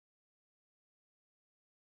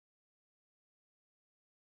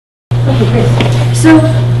Okay. So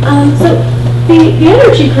the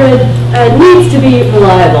energy grid needs to be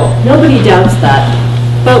reliable. Nobody doubts that.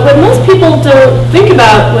 But what most people don't think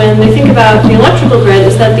about when they think about the electrical grid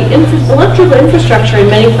is that the electrical infrastructure in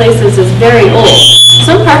many places is very old.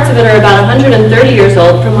 Some parts of it are about 130 years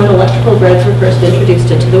old from when electrical grids were first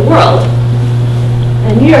introduced into the world.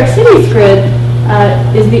 And New York City's grid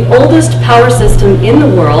is the oldest power system in the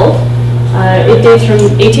world. It dates from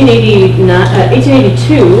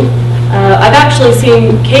 1882. I've actually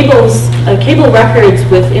seen cable records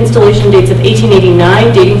with installation dates of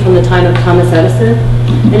 1889, dating from the time of Thomas Edison.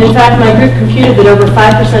 And in fact, my group computed that over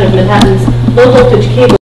 5% of Manhattan's low-voltage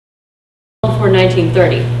cables were before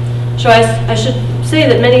 1930. So I should say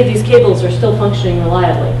that many of these cables are still functioning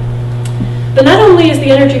reliably. But not only is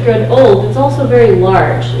the energy grid old, it's also very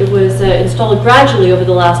large. It was installed gradually over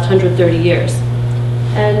the last 130 years.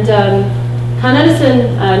 And Con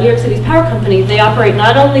Edison, New York City's power company, they operate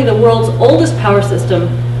not only the world's oldest power system,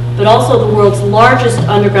 but also the world's largest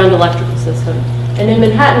underground electrical system. And in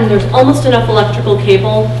Manhattan, there's almost enough electrical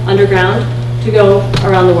cable underground to go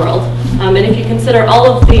around the world. And if you consider all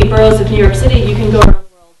of the boroughs of New York City, you can go around the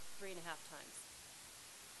world 3.5 times.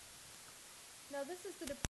 Now, this is the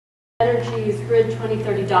Department of Energy's Grid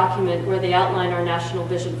 2030 document where they outline our national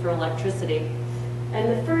vision for electricity.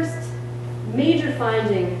 And the first major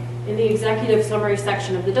finding in the executive summary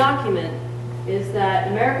section of the document is that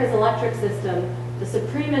America's electric system, the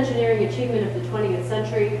supreme engineering achievement of the 20th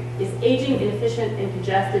century, is aging, inefficient, and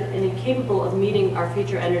congested, and incapable of meeting our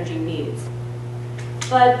future energy needs.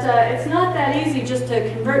 But it's not that easy just to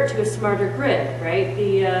convert to a smarter grid, right?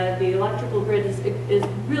 The electrical grid is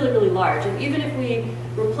really, really large. And even if we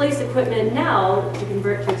replace equipment now to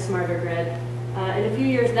convert to a smarter grid, in a few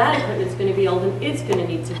years that equipment's going to be old and it's going to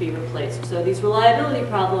need to be replaced. So these reliability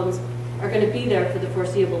problems are going to be there for the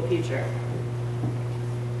foreseeable future.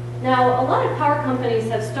 Now, a lot of power companies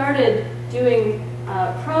have started doing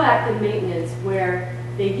proactive maintenance where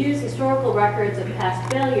they use historical records of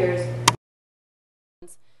past failures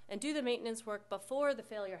and do the maintenance work before the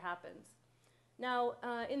failure happens. Now,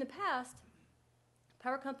 in the past,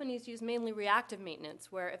 power companies used mainly reactive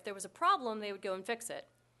maintenance, where if there was a problem, they would go and fix it.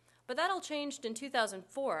 But that all changed in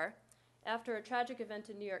 2004 after a tragic event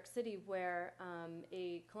in New York City where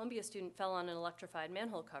a Columbia student fell on an electrified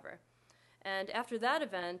manhole cover. And after that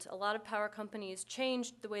event, a lot of power companies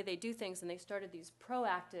changed the way they do things, and they started these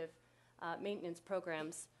proactive maintenance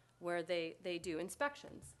programs where they do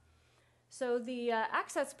inspections. So the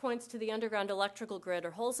access points to the underground electrical grid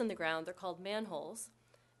are holes in the ground. They're called manholes.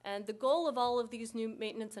 And the goal of all of these new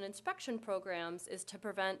maintenance and inspection programs is to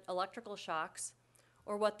prevent electrical shocks,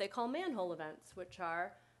 or what they call manhole events, which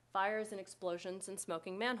are fires and explosions and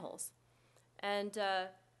smoking manholes. And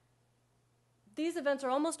these events are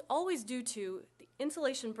almost always due to the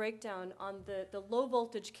insulation breakdown on the low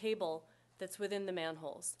voltage cable that's within the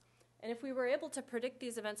manholes. And if we were able to predict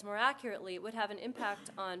these events more accurately, it would have an impact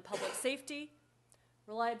on public safety,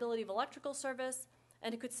 reliability of electrical service,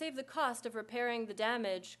 and it could save the cost of repairing the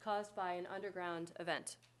damage caused by an underground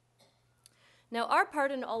event. Now, our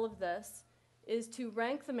part in all of this is to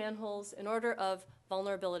rank the manholes in order of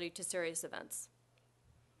vulnerability to serious events.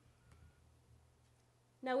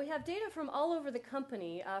 Now, we have data from all over the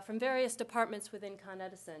company, from various departments within Con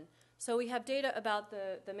Edison. So we have data about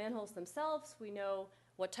the manholes themselves. We know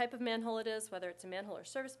what type of manhole it is, whether it's a manhole or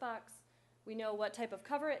service box. We know what type of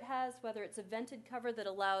cover it has, whether it's a vented cover that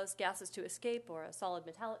allows gases to escape or a solid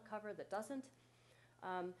metallic cover that doesn't.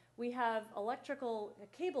 We have electrical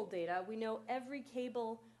cable data. We know every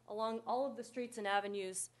cable along all of the streets and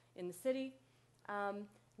avenues in the city.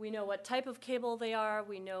 We know what type of cable they are.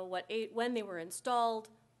 We know when they were installed,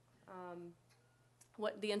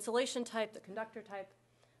 what the insulation type, the conductor type.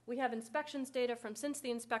 We have inspections data from since the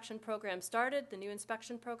inspection program started, the new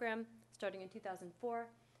inspection program starting in 2004,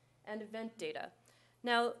 and event data.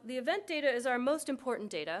 Now, the event data is our most important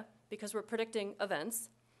data because we're predicting events,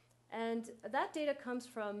 and that data comes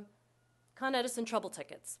from Con Edison trouble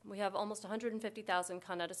tickets. We have almost 150,000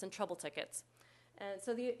 Con Edison trouble tickets. And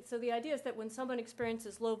so the idea is that when someone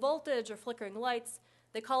experiences low voltage or flickering lights,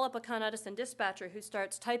 they call up a Con Edison dispatcher who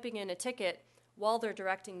starts typing in a ticket while they're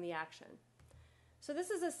directing the action. So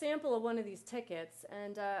this is a sample of one of these tickets,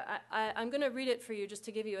 and I'm going to read it for you just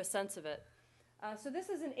to give you a sense of it. So this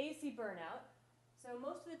is an AC burnout. So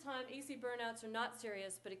most of the time, AC burnouts are not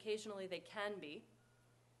serious, but occasionally they can be.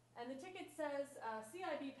 And the ticket says,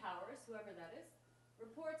 CIB Powers, whoever that is,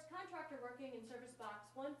 reports contractor working in service box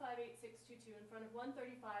 158622 in front of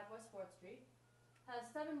 135 West 4th Street, has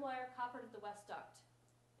 7-wire coppered at the west duct.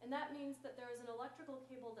 And that means that there is an electrical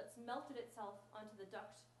cable that's melted itself onto the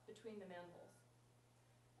duct between the manholes.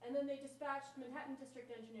 And then they dispatched Manhattan District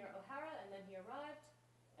Engineer O'Hara, and then he arrived.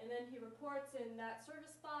 And then he reports in that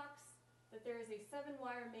service box that there is a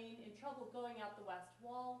 7-wire main in trouble going out the west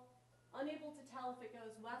wall, unable to tell if it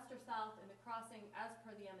goes west or south in the crossing as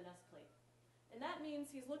per the M&S plate. And that means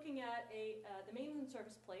he's looking at the mainland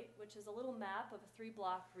service plate, which is a little map of a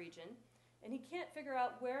 3-block region, and he can't figure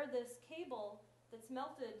out where this cable that's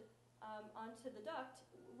melted onto the duct,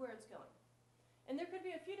 where it's going. And there could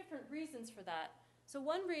be a few different reasons for that. So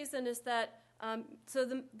one reason is that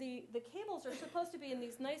the cables are supposed to be in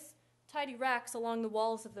these nice, tidy racks along the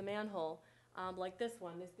walls of the manhole, like this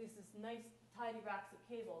one. This is nice, tidy racks of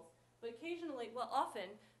cables. But occasionally, well, often,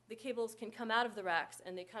 the cables can come out of the racks,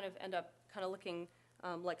 and they kind of end up kind of looking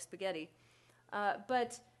like spaghetti.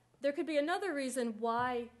 But there could be another reason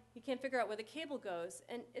why you can't figure out where the cable goes,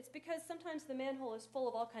 and it's because sometimes the manhole is full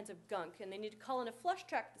of all kinds of gunk, and they need to call in a flush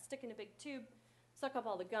truck to stick in a big tube, suck up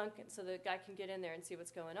all the gunk, and so the guy can get in there and see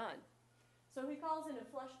what's going on. So he calls in a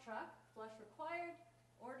flush truck, flush required,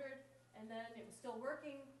 ordered, and then it was still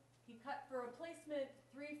working. He cut for replacement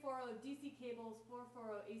 340 DC cables,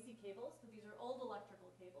 440 AC cables, so these are old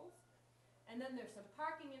electrical cables. And then there's some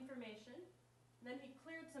parking information. And then he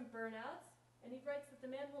cleared some burnouts, and he writes that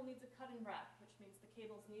the manhole needs a cut-in rack, which means the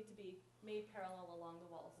cables need to be made parallel along the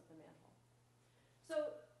walls of the manhole. So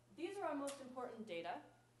these are our most important data.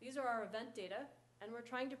 These are our event data, and we're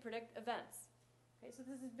trying to predict events. Okay, so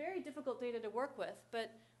this is very difficult data to work with,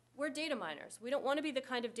 but we're data miners. We don't want to be the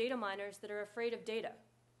kind of data miners that are afraid of data.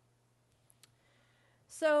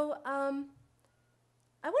 So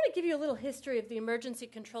I want to give you a little history of the Emergency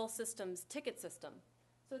Control System's ticket system.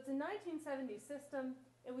 So it's a 1970 system.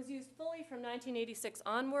 It was used fully from 1986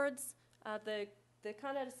 onwards. The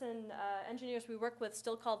Con Edison engineers we work with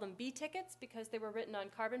still call them B tickets because they were written on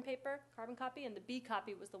carbon paper, carbon copy, and the B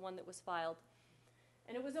copy was the one that was filed.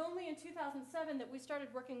 And it was only in 2007 that we started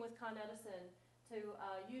working with Con Edison to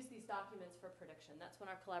use these documents for prediction. That's when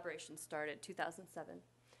our collaboration started, 2007.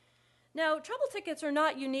 Now, trouble tickets are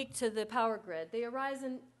not unique to the power grid. They arise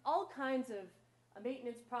in all kinds of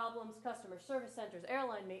maintenance problems, customer service centers,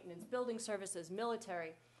 airline maintenance, building services,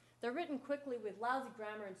 military. They're written quickly with lousy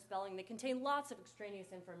grammar and spelling. They contain lots of extraneous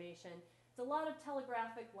information. It's a lot of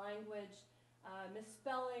telegraphic language,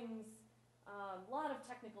 misspellings, a lot of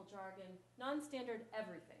technical jargon, non-standard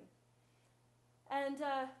everything. And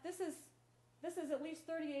this is at least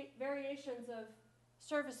 38 variations of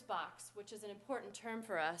service box, which is an important term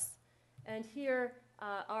for us. And here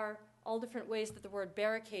are all different ways that the word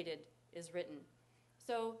barricaded is written.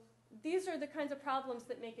 So these are the kinds of problems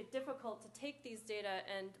that make it difficult to take these data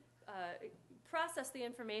and process the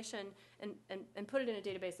information and put it in a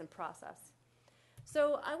database and process.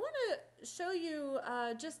 So I want to show you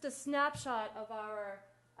just a snapshot of our,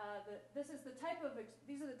 these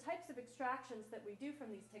are the types of extractions that we do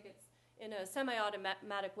from these tickets in a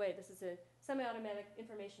semi-automatic way. This is a semi-automatic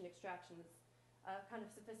information extraction that's kind of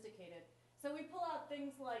sophisticated. So we pull out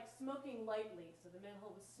things like smoking lightly. So the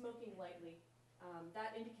manhole was smoking lightly.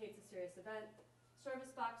 That indicates a serious event.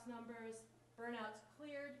 Service box numbers, burnouts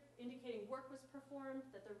cleared, indicating work was performed,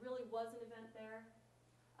 that there really was an event there.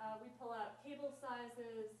 We pull out cable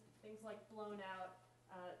sizes, things like blown out,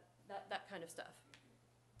 that kind of stuff.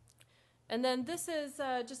 And then this is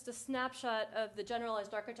just a snapshot of the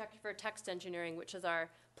generalized architecture for text engineering, which is our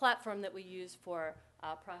platform that we use for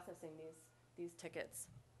processing these tickets.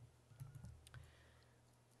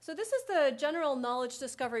 So this is the general knowledge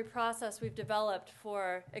discovery process we've developed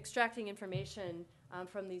for extracting information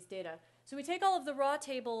from these data. So we take all of the raw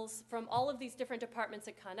tables from all of these different departments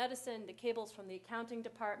at Con Edison, the cables from the accounting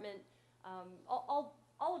department, all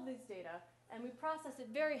of these data, and we process it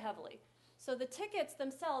very heavily. So the tickets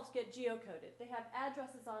themselves get geocoded. They have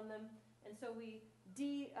addresses on them, and so we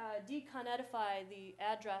deconedify the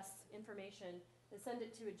address information and send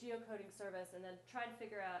it to a geocoding service and then try to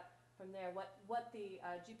figure out from there what the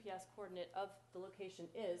GPS coordinate of the location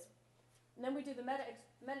is. And then we do the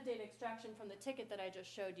metadata extraction from the ticket that I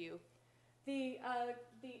just showed you. The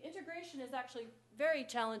integration is actually very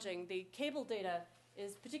challenging. The cable data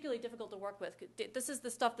is particularly difficult to work with. This is the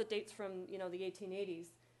stuff that dates from the 1880s,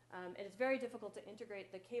 and it's very difficult to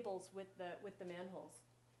integrate the cables with the manholes.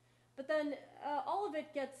 But then all of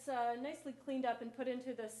it gets nicely cleaned up and put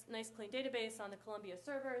into this nice clean database on the Columbia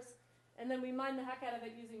servers, and then we mine the heck out of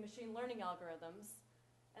it using machine learning algorithms.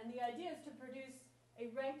 And the idea is to produce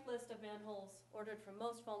a ranked list of manholes ordered from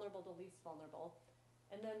most vulnerable to least vulnerable.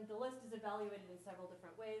 And then the list is evaluated in several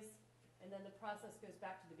different ways, and then the process goes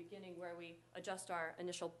back to the beginning where we adjust our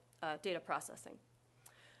initial data processing.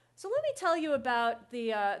 So let me tell you about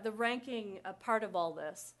the ranking part of all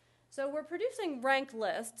this. So we're producing ranked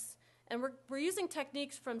lists, And we're using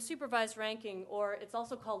techniques from supervised ranking, or it's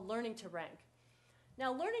also called learning to rank.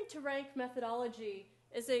 Now, learning to rank methodology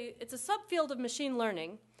it's a subfield of machine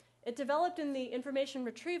learning. It developed in the information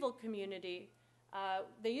retrieval community.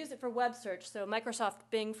 They use it for web search. So Microsoft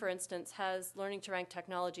Bing, for instance, has learning to rank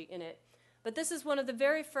technology in it. But this is one of the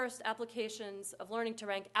very first applications of learning to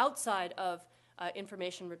rank outside of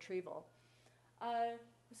information retrieval.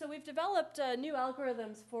 So we've developed new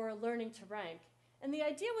algorithms for learning to rank. And the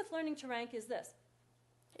idea with learning to rank is this.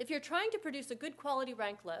 If you're trying to produce a good quality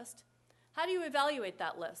rank list, how do you evaluate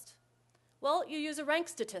that list? Well, you use a rank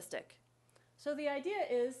statistic. So the idea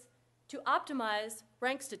is to optimize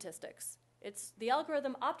rank statistics. The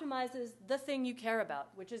algorithm optimizes the thing you care about,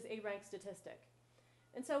 which is a rank statistic.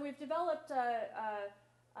 And so we've developed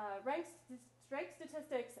rank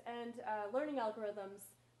statistics and learning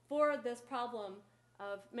algorithms for this problem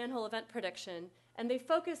of manhole event prediction. And they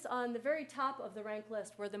focus on the very top of the rank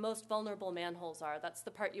list where the most vulnerable manholes are. That's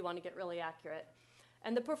the part you want to get really accurate.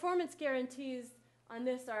 And the performance guarantees on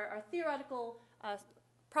this are theoretical,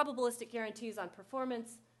 probabilistic guarantees on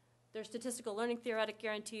performance. They're statistical learning theoretic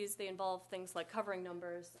guarantees. They involve things like covering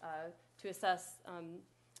numbers to assess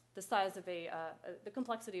the size of the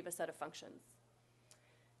complexity of a set of functions.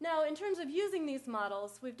 Now, in terms of using these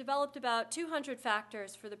models, we've developed about 200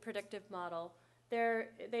 factors for the predictive model.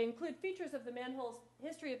 They include features of the manhole's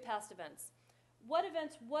history of past events. What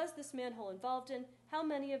events was this manhole involved in? How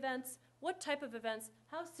many events? What type of events?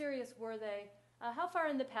 How serious were they? How far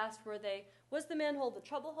in the past were they? Was the manhole the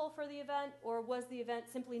trouble hole for the event, or was the event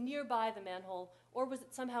simply nearby the manhole, or was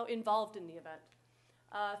it somehow involved in the event?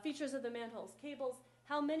 Features of the manhole's cables.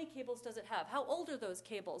 How many cables does it have? How old are those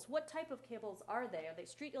cables? What type of cables are they? Are they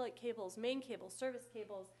streetlight cables, main cables, service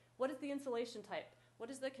cables? What is the insulation type? What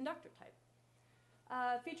is the conductor type?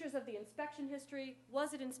 Features of the inspection history.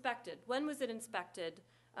 Was it inspected? When was it inspected?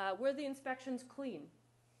 Were the inspections clean?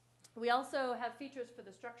 We also have features for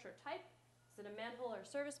the structure type. Is it a manhole or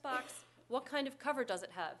service box? What kind of cover does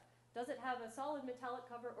it have? Does it have a solid metallic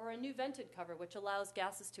cover or a new vented cover, which allows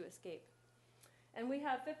gases to escape? And we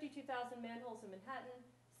have 52,000 manholes in Manhattan,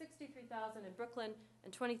 63,000 in Brooklyn,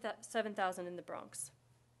 and 27,000 in the Bronx.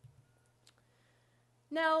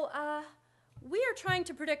 Now, we are trying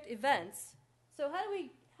to predict events. So how do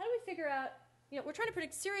we figure out, we're trying to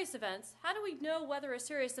predict serious events. How do we know whether a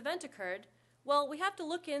serious event occurred? Well, we have to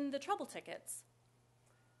look in the trouble tickets.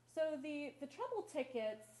 So the trouble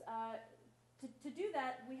tickets, to do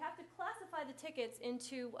that, we have to classify the tickets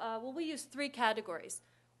into, we use 3 categories.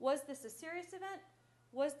 Was this a serious event?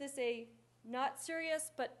 Was this a not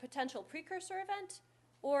serious but potential precursor event?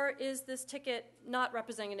 Or is this ticket not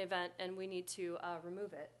representing an event and we need to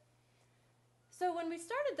remove it? So when we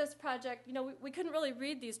started this project, we couldn't really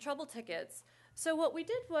read these trouble tickets. So what we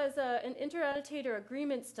did was an inter-annotator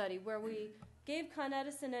agreement study where we gave Con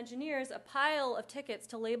Edison engineers a pile of tickets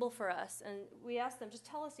to label for us. And we asked them, just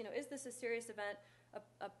tell us, is this a serious event,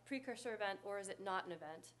 a precursor event, or is it not an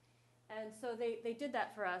event? And so they did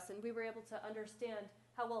that for us, and we were able to understand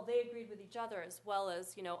how well they agreed with each other, as well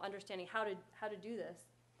as understanding how to do this.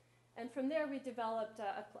 And from there, we developed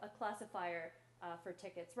a classifier for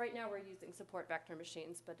tickets. Right now, we're using support vector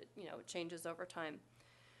machines, but it changes over time.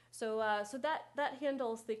 So that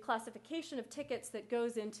handles the classification of tickets that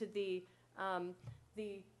goes into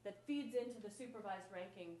that feeds into the supervised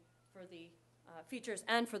ranking for the features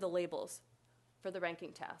and for the labels for the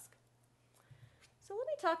ranking task. So let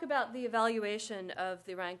me talk about the evaluation of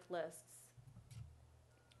the ranked lists.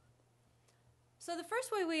 So the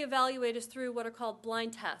first way we evaluate is through what are called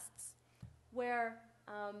blind tests, where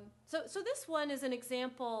so this one is an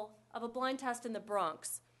example of a blind test in the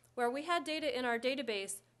Bronx, where we had data in our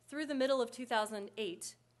database through the middle of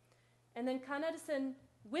 2008, and then Con Edison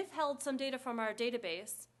withheld some data from our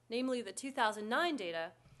database, namely the 2009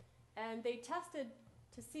 data, and they tested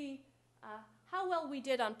to see how well we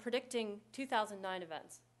did on predicting 2009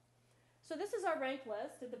 events. So this is our rank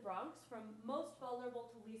list in the Bronx, from most vulnerable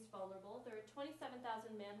to least vulnerable. There are 27,000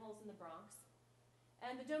 manholes in the Bronx.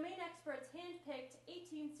 And the domain experts handpicked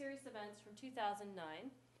 18 serious events from 2009,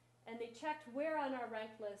 and they checked where on our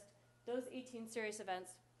rank list those 18 serious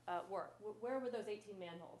events were. Where were those 18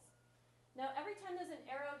 manholes? Now, every time there's an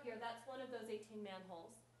arrow here, that's one of those 18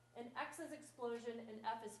 manholes. And X is explosion, and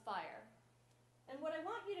F is fire. And what I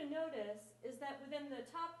want you to notice is that within the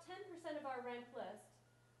top 10% of our ranked list,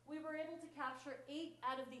 we were able to capture 8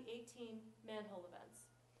 out of the 18 manhole events,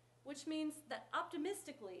 which means that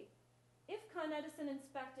optimistically, if Con Edison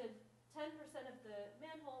inspected 10% of the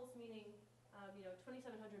manholes, meaning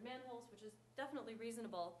 2,700 manholes, which is definitely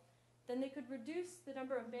reasonable, then they could reduce the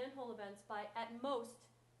number of manhole events by at most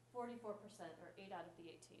 44%, or 8 out of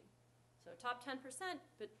the 18. So top 10%,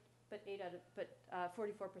 but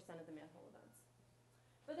 44% of the manhole events.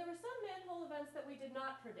 But there were some manhole events that we did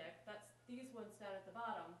not predict. That's these ones down at the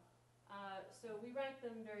bottom. So we ranked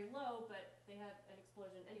them very low, but they had an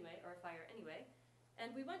explosion anyway, or a fire anyway.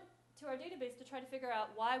 And we went to our database to try to figure out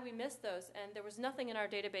why we missed those, and there was nothing in our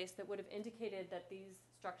database that would have indicated that these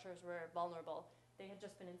structures were vulnerable. They had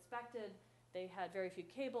just been inspected, they had very few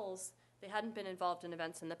cables, they hadn't been involved in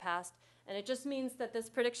events in the past, and it just means that this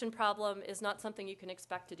prediction problem is not something you can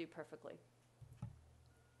expect to do perfectly.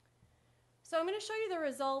 So I'm going to show you the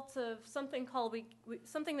results of something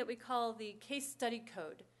that we call the case study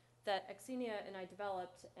code that Xenia and I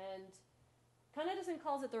developed, and Edison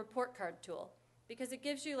calls it the report card tool, because it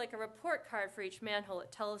gives you like a report card for each manhole.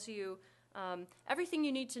 It tells you everything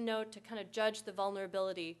you need to know to kind of judge the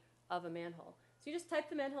vulnerability of a manhole. So you just type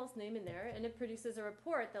the manhole's name in there, and it produces a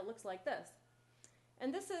report that looks like this.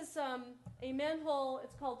 And this is a manhole.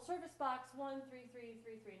 It's called Service Box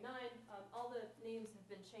 133339. All the names have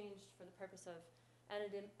been changed for the purpose of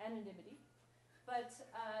anonymity. But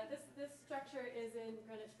this structure is in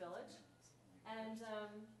Greenwich Village. And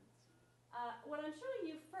what I'm showing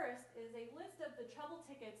you first is a list of the trouble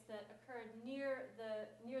tickets that occurred near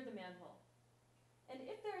the manhole. And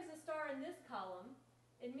if there is a star in this column,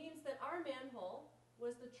 it means that our manhole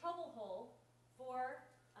was the trouble hole for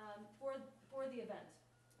the event.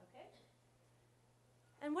 Okay?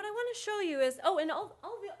 And what I want to show you is, and all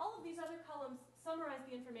of these other columns summarize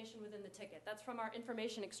the information within the ticket. That's from our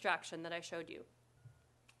information extraction that I showed you.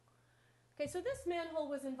 Okay, so this manhole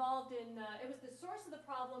was involved in, it was the source of the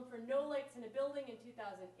problem for no lights in a building in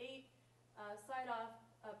 2008, side-off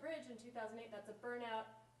bridge in 2008, that's a burnout,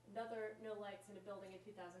 another no lights in a building in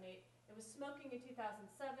 2008. It was smoking in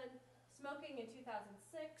 2007, smoking in 2006,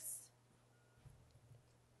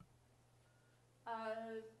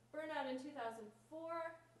 burnout in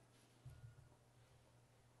 2004,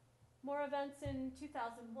 more events in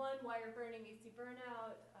 2001, wire burning, AC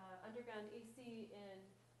burnout, underground AC in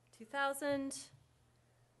 2000.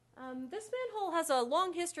 This manhole has a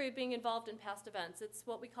long history of being involved in past events. It's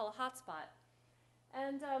what we call a hotspot.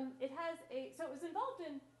 And so it was involved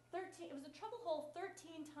in it was a trouble hole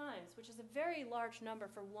 13 times, which is a very large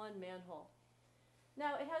number for one manhole.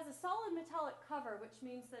 Now, it has a solid metallic cover, which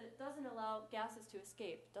means that it doesn't allow gases to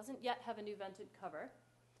escape. It doesn't yet have a new vented cover.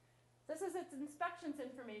 This is its inspections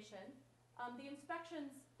information.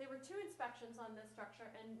 There were 2 inspections on this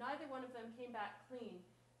structure, and neither one of them came back clean.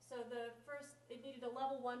 So it needed a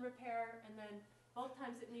level 1 repair, and then both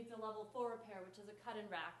times it needs a level 4 repair, which is a cut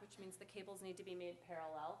and rack, which means the cables need to be made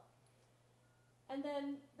parallel. And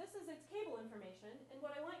then this is its cable information, and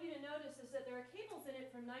what I want you to notice is that there are cables in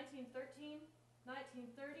it from 1913,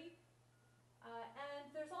 1930, and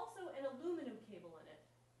there's also an aluminum cable in it.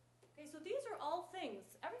 Okay, so these are all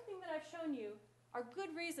things, everything that I've shown you are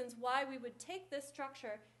good reasons why we would take this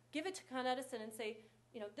structure, give it to Con Edison and say,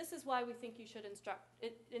 this is why we think you should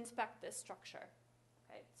inspect this structure.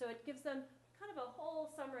 Okay, so it gives them kind of a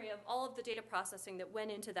whole summary of all of the data processing that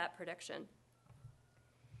went into that prediction.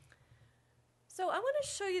 So I want to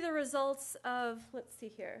show you the results of, let's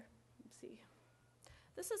see.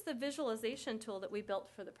 This is the visualization tool that we built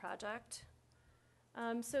for the project.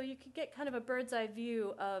 So you could get kind of a bird's eye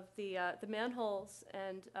view of the manholes,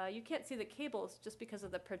 and you can't see the cables just because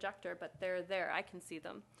of the projector, but they're there. I can see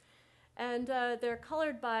them. And they're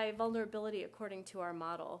colored by vulnerability according to our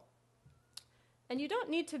model. And you don't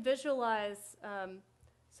need to visualize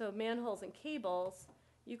manholes and cables.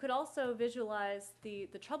 You could also visualize the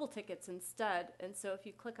trouble tickets instead. And so if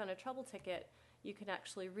you click on a trouble ticket, you can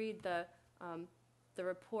actually read the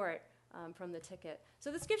report from the ticket.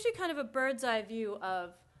 So this gives you kind of a bird's eye view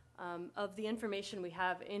of the information we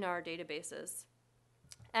have in our databases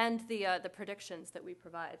and the predictions that we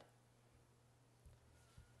provide.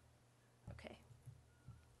 Okay.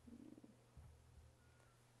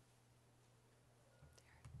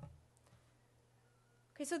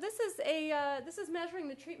 Okay, so this is measuring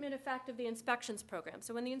the treatment effect of the inspections program.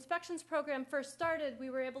 So when the inspections program first started, we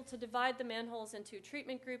were able to divide the manholes into a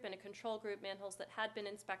treatment group and a control group, manholes that had been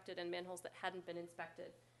inspected and manholes that hadn't been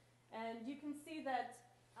inspected. And you can see that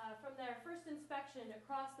from their first inspection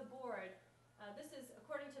across the board, this is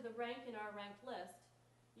according to the rank in our ranked list,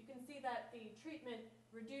 you can see that the treatment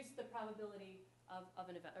reduced the probability of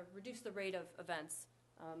an event, or reduced the rate of events,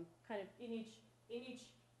 kind of in each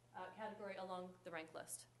category along the rank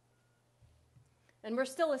list. And we're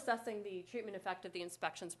still assessing the treatment effect of the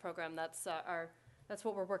inspections program. That's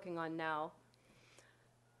what we're working on now.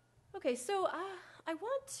 Okay, so I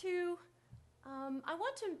want to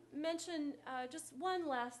mention just one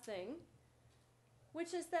last thing.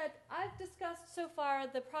 which is that I've discussed so far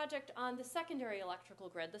the project on the secondary electrical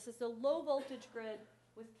grid. This is the low voltage grid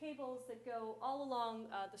with cables that go all along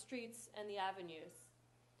the streets and the avenues.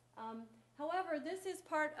 However, this is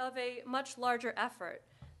part of a much larger effort.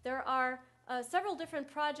 There are several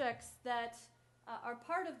different projects that are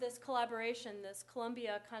part of this collaboration, this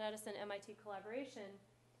Columbia, Con Edison, MIT collaboration,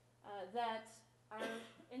 that are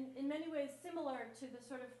in many ways similar to the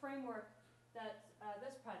sort of framework that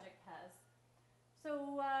this project has.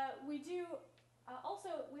 So we do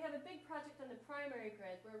also, we have a big project on the primary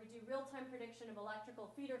grid where we do real-time prediction of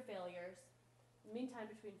electrical feeder failures, mean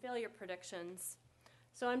time between failure predictions.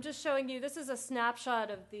 So I'm just showing you, this is a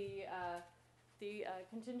snapshot of the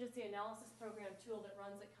contingency analysis program tool that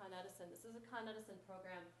runs at Con Edison. This is a Con Edison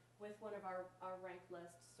program with one of our ranked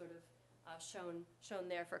lists sort of shown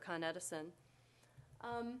there for Con Edison.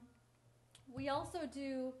 We also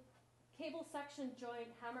do cable section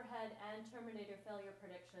joint, hammerhead, and terminator failure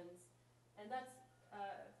predictions. And that's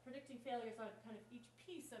predicting failures on kind of each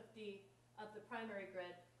piece of the primary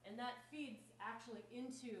grid. And that feeds actually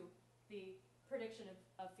into the prediction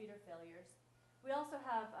of feeder failures. We also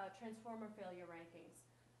have transformer failure rankings.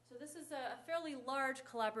 So this is a fairly large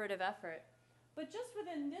collaborative effort. But just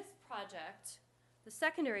within this project, the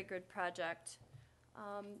secondary grid project,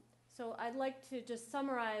 so I'd like to just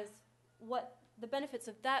summarize what the benefits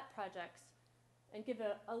of that project and give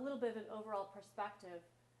a little bit of an overall perspective.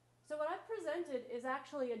 So what I've presented is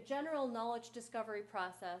actually a general knowledge discovery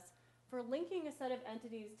process for linking a set of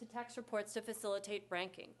entities to text reports to facilitate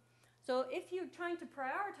ranking. So if you're trying to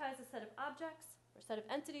prioritize a set of objects or a set of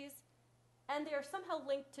entities, and they are somehow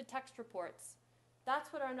linked to text reports,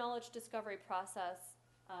 that's what our knowledge discovery process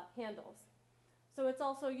handles. So it's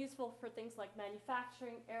also useful for things like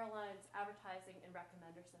manufacturing, airlines, advertising, and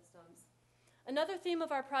recommender systems. Another theme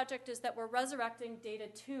of our project is that we're resurrecting data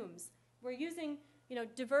tombs. We're using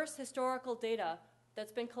diverse historical data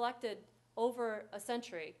that's been collected over a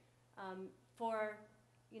century for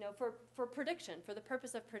prediction, for the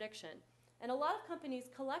purpose of prediction. And a lot of companies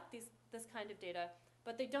collect this kind of data,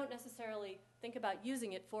 but they don't necessarily think about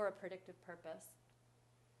using it for a predictive purpose.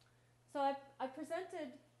 So I've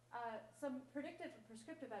presented some predictive and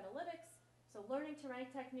prescriptive analytics, so learning to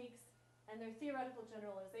rank techniques and their theoretical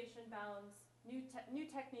generalization bounds, new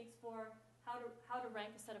techniques for how to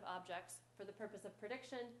rank a set of objects for the purpose of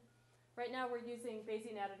prediction. Right now we're using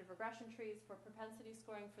Bayesian additive regression trees for propensity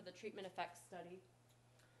scoring for the treatment effects study.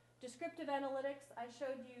 Descriptive analytics, I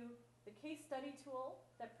showed you the case study tool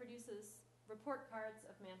that produces report cards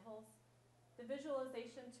of manholes, the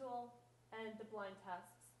visualization tool, and the blind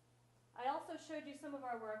tests. I also showed you some of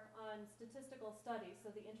our work on statistical studies,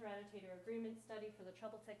 so the interannotator agreement study for the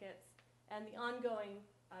trouble tickets and the ongoing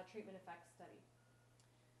treatment effects study.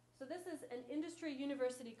 So this is an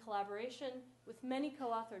industry-university collaboration with many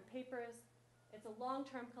co-authored papers. It's a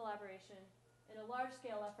long-term collaboration in a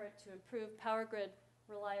large-scale effort to improve power grid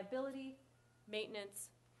reliability, maintenance,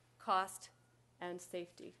 cost, and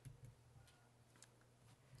safety.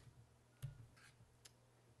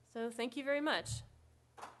 So thank you very much.